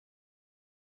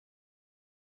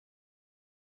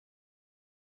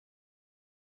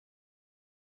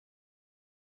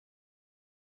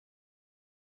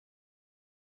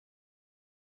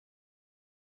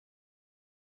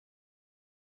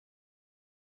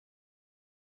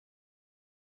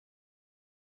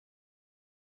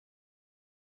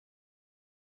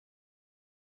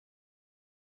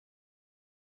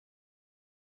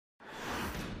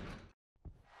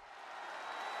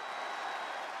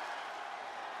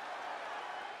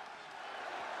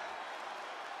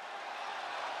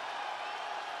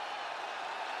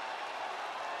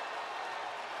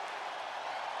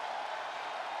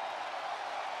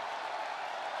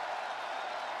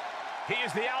He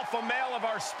is the alpha male of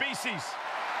our species.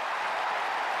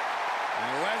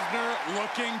 And Lesnar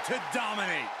looking to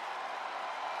dominate.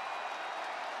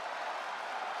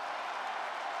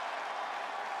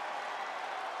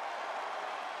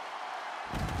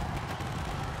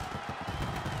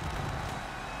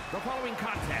 The following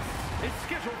contest is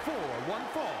scheduled for one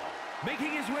fall.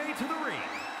 Making his way to the ring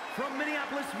from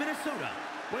Minneapolis, Minnesota,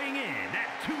 weighing in at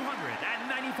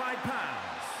 295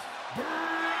 pounds, Brock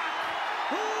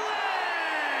Lesnar!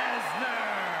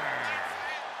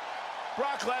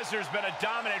 Brock Lesnar's been a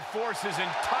dominant force his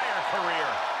entire career.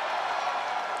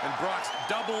 And Brock's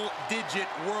double-digit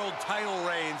world title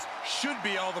reigns should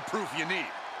be all the proof you need.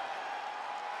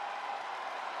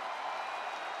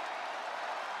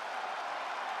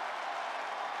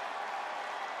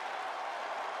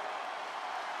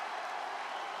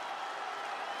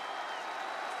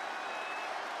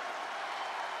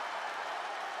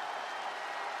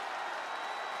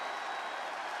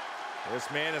 This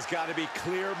man has got to be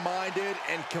clear-minded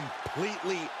and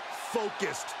completely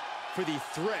focused for the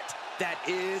threat that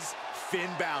is Finn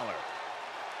Balor.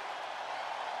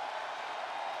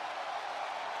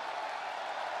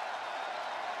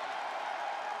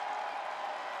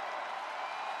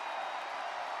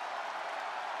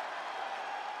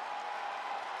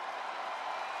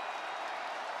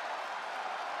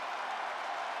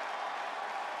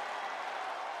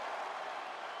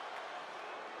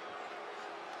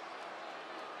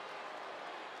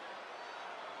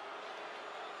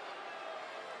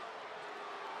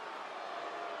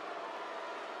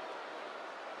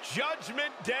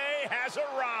 Judgment Day has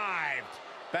arrived.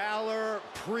 Balor,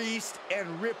 Priest,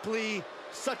 and Ripley,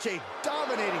 such a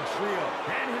dominating trio.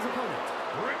 And his opponent,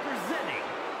 representing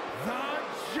the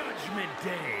Judgment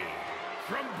Day,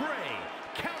 from Bray,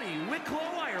 County Wicklow,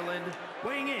 Ireland,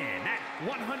 weighing in at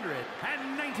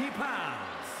 190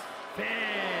 pounds, Finn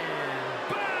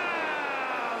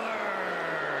Balor!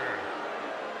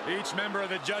 Each member of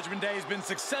the Judgment Day has been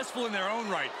successful in their own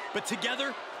right, but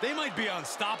together, they might be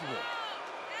unstoppable.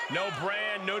 No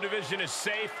brand, no division is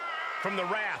safe from the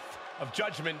wrath of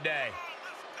Judgment Day.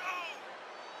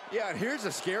 Yeah, and here's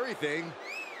the scary thing.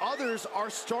 Others are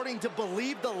starting to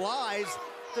believe the lies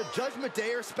the Judgment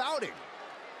Day are spouting.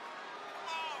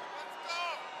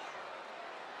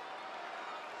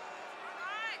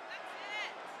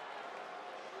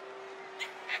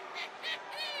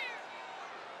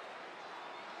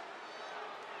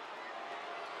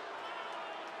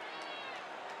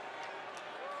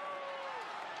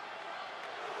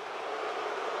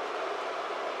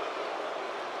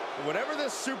 Whatever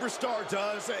this superstar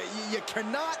does, you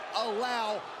cannot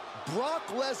allow Brock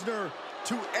Lesnar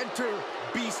to enter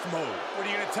beast mode. What are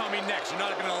you going to tell me next? You're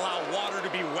not going to allow water to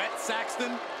be wet,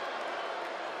 Saxton?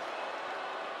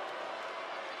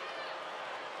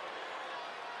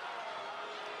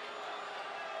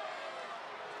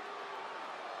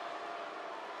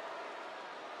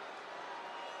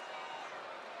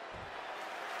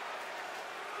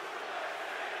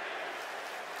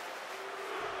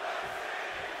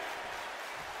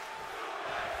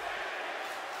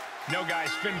 No,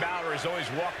 guys, Finn Balor has always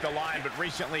walked the line, but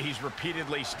recently he's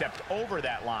repeatedly stepped over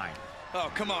that line. Oh,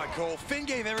 come on, Cole. Finn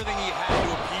gave everything he had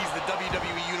to appease the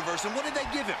WWE Universe, and what did they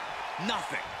give him?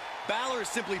 Nothing. Balor is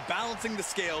simply balancing the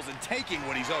scales and taking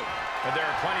what he's owed. But there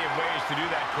are plenty of ways to do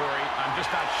that, Corey. I'm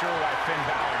just not sure why Finn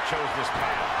Balor chose this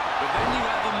path. But then you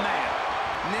have a man,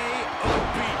 nay, a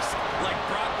beast, like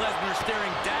Brock Lesnar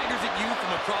staring daggers at you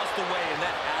from across the way, and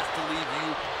that has to leave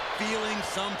you feeling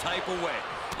some type of way.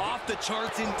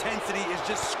 Off-the-charts intensity is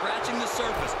just scratching the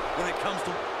surface when it comes to...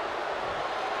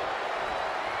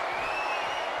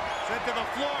 Sent to the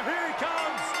floor, here he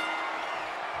comes!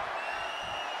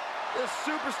 This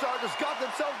superstar just got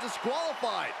themselves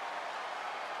disqualified.